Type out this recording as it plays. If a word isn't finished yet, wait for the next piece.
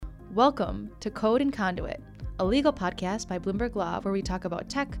Welcome to Code and Conduit, a legal podcast by Bloomberg Law where we talk about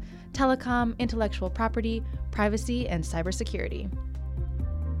tech, telecom, intellectual property, privacy, and cybersecurity.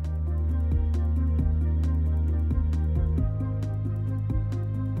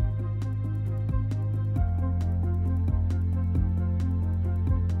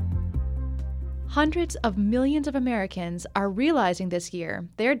 Hundreds of millions of Americans are realizing this year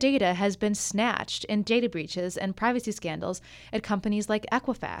their data has been snatched in data breaches and privacy scandals at companies like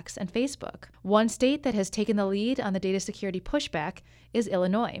Equifax and Facebook. One state that has taken the lead on the data security pushback is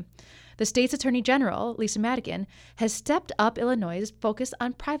Illinois. The state's Attorney General, Lisa Madigan, has stepped up Illinois' focus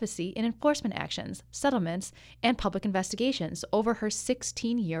on privacy in enforcement actions, settlements, and public investigations over her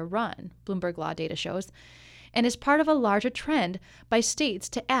 16-year run, Bloomberg Law data shows, and is part of a larger trend by states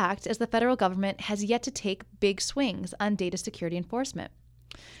to act as the federal government has yet to take big swings on data security enforcement.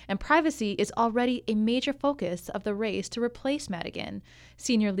 And privacy is already a major focus of the race to replace Madigan,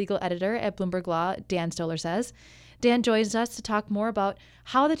 senior legal editor at Bloomberg Law, Dan Stoler says. Dan joins us to talk more about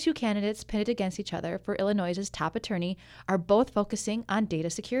how the two candidates pitted against each other for Illinois' top attorney are both focusing on data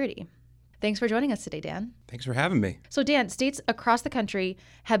security. Thanks for joining us today, Dan. Thanks for having me. So, Dan, states across the country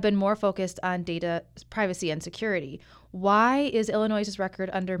have been more focused on data privacy and security. Why is Illinois' record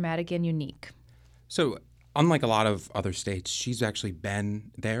under Madigan unique? So, unlike a lot of other states, she's actually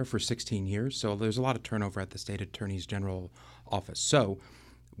been there for 16 years. So, there's a lot of turnover at the state attorney's general office. So,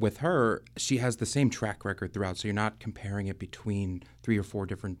 with her, she has the same track record throughout. So, you're not comparing it between 3 or 4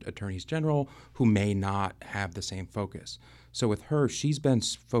 different attorneys general who may not have the same focus. So with her, she's been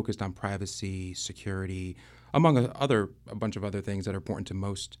focused on privacy, security, among a bunch of other things that are important to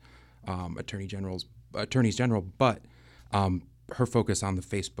most attorneys general. But her focus on the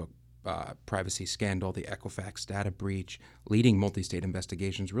Facebook privacy scandal, the Equifax data breach, leading multi-state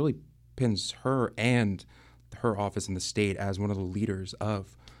investigations really pins her and her office in the state as one of the leaders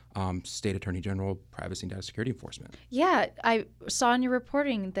of State Attorney General privacy and data security enforcement. Yeah, I saw in your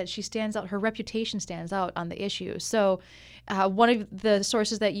reporting that she stands out, her reputation stands out on the issue. So one of the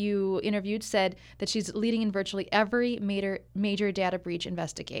sources that you interviewed said that she's leading in virtually every major data breach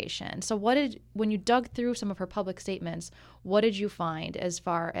investigation. So when you dug through some of her public statements, what did you find as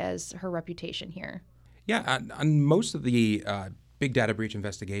far as her reputation here? Yeah, on most of the big data breach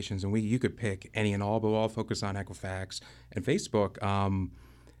investigations, and you could pick any and all, but we'll all focus on Equifax and Facebook.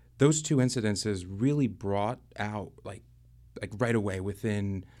 Those two incidences really brought out, like right away,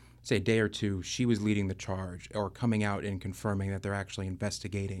 within, say, a day or two, she was leading the charge or coming out and confirming that they're actually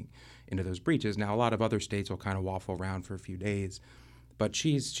investigating into those breaches. Now, a lot of other states will kind of waffle around for a few days, but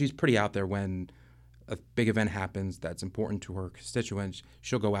she's pretty out there when a big event happens that's important to her constituents.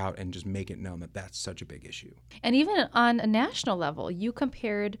 She'll go out and just make it known that that's such a big issue. And even on a national level, you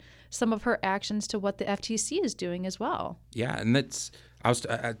compared some of her actions to what the FTC is doing as well. Yeah, and I was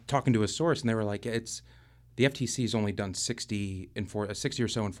talking to a source, and they were like, the FTC's only done 60 or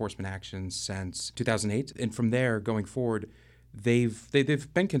so enforcement actions since 2008, and from there going forward, they've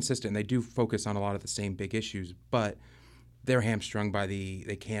been consistent. They do focus on a lot of the same big issues, but they're hamstrung by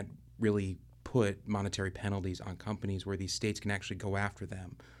they can't really put monetary penalties on companies where these states can actually go after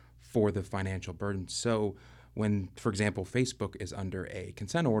them for the financial burden. So when, for example, Facebook is under a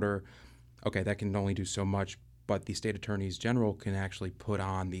consent order, okay, that can only do so much, but the state attorneys general can actually put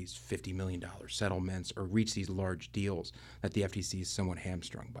on these $50 million settlements or reach these large deals that the FTC is somewhat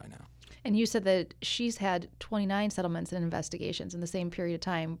hamstrung by now. And you said that she's had 29 settlements and investigations in the same period of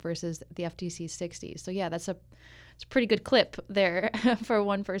time versus the FTC's 60. So yeah, it's a pretty good clip there for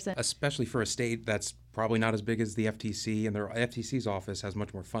one person. Especially for a state that's probably not as big as the FTC, and their FTC's office has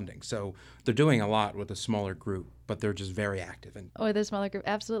much more funding. So they're doing a lot with a smaller group, but they're just very active. With a smaller group,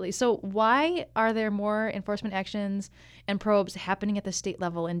 absolutely. So why are there more enforcement actions and probes happening at the state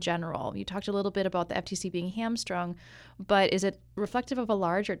level in general? You talked a little bit about the FTC being hamstrung, but is it reflective of a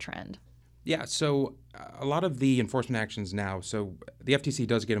larger trend? Yeah, so a lot of the enforcement actions now, so the FTC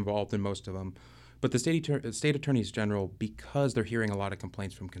does get involved in most of them, but the state attorneys general, because they're hearing a lot of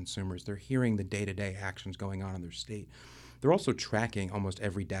complaints from consumers, they're hearing the day-to-day actions going on in their state. They're also tracking almost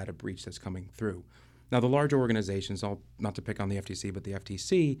every data breach that's coming through. Now, the larger organizations, not to pick on the FTC, but the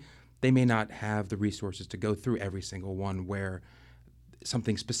FTC, they may not have the resources to go through every single one where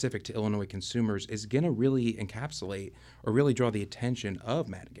something specific to Illinois consumers is going to really encapsulate or really draw the attention of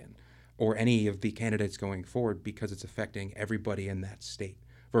Madigan or any of the candidates going forward because it's affecting everybody in that state.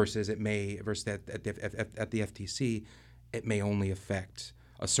 Versus at the FTC, it may only affect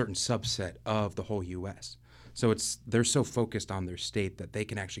a certain subset of the whole U.S. So they're so focused on their state that they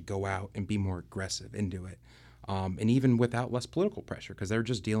can actually go out and be more aggressive into it, and even without less political pressure because they're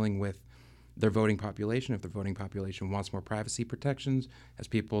just dealing with their voting population. If their voting population wants more privacy protections, as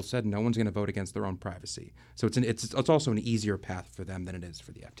people said, no one's going to vote against their own privacy. So it's also an easier path for them than it is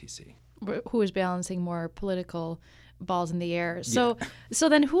for the FTC. Who is balancing more political balls in the air. So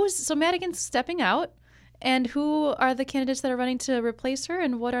then so Madigan's stepping out, and who are the candidates that are running to replace her,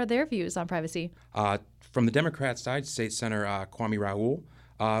 and what are their views on privacy? From the Democrat side, State Senator Kwame Raoul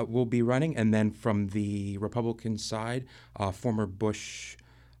will be running, and then from the Republican side, former Bush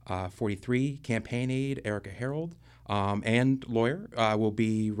 43 campaign aide Erica Harold and lawyer will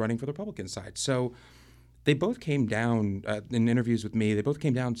be running for the Republican side. So they both came down in interviews with me. They both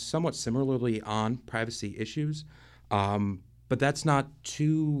came down somewhat similarly on privacy issues, but that's not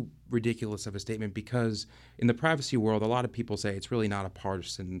too ridiculous of a statement because in the privacy world, a lot of people say it's really not a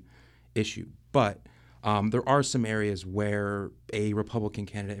partisan issue. But there are some areas where a Republican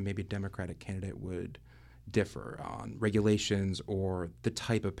candidate and maybe a Democratic candidate would differ on regulations or the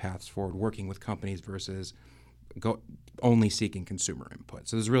type of paths forward working with companies versus only seeking consumer input.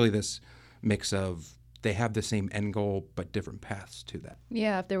 So there's really this mix of they have the same end goal but different paths to that.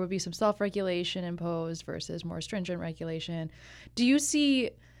 Yeah, if there would be some self-regulation imposed versus more stringent regulation. Do you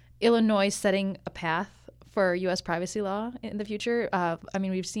see Illinois setting a path for U.S. privacy law in the future?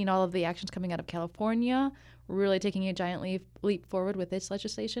 We've seen all of the actions coming out of California, really taking a giant leap forward with its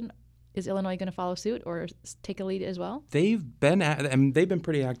legislation. Is Illinois going to follow suit or take a lead as well? They've been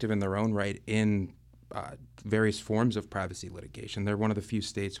pretty active in their own right in various forms of privacy litigation. They're one of the few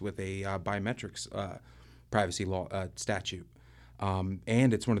states with a biometrics privacy law statute.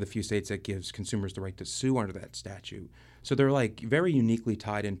 And it's one of the few states that gives consumers the right to sue under that statute. So they're very uniquely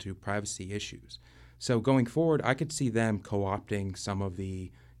tied into privacy issues. So going forward, I could see them co-opting some of the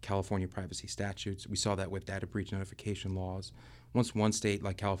California privacy statutes. We saw that with data breach notification laws. Once one state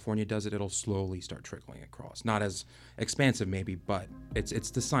like California does it, it'll slowly start trickling across. Not as expansive maybe, but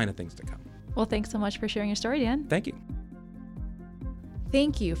it's the sign of things to come. Well, thanks so much for sharing your story, Dan. Thank you.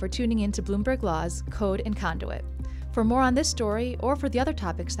 Thank you for tuning in to Bloomberg Law's Code and Conduit. For more on this story or for the other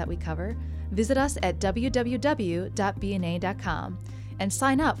topics that we cover, visit us at www.bna.com and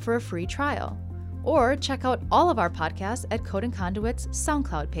sign up for a free trial. Or check out all of our podcasts at Code and Conduit's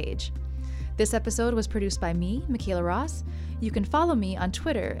SoundCloud page. This episode was produced by me, Michaela Ross. You can follow me on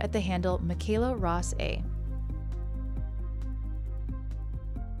Twitter at the handle Michaela Ross A.